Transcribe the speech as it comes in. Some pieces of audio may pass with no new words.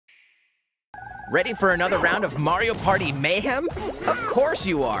Ready for another round of Mario Party mayhem? Of course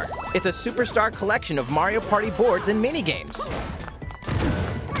you are! It's a superstar collection of Mario Party boards and minigames.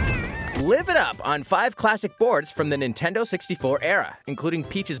 Live it up on 5 classic boards from the Nintendo 64 era, including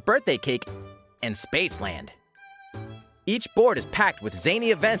Peach's Birthday Cake and Spaceland. Each board is packed with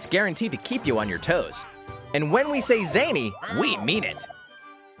zany events guaranteed to keep you on your toes. And when we say zany, we mean it.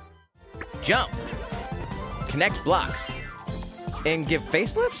 Jump, connect blocks, and give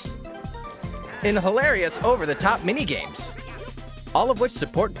facelifts? In hilarious over-the-top minigames, all of which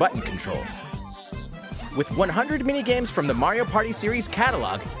support button controls. With 100 minigames from the Mario Party series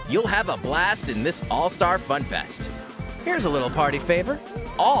catalog, you'll have a blast in this all-star fun fest. Here's a little party favor.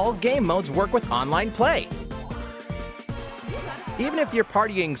 All game modes work with online play. Even if you're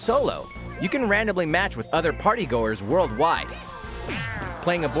partying solo, you can randomly match with other partygoers worldwide.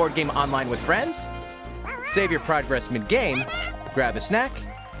 Playing a board game online with friends? Save your progress mid-game, grab a snack,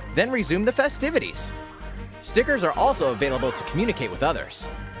 then resume the festivities. Stickers are also available to communicate with others.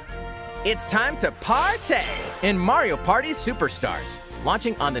 It's time to partay in Mario Party Superstars,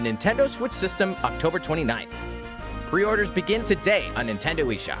 launching on the Nintendo Switch system October 29th. Pre-orders begin today on Nintendo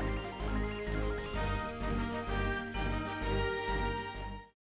eShop.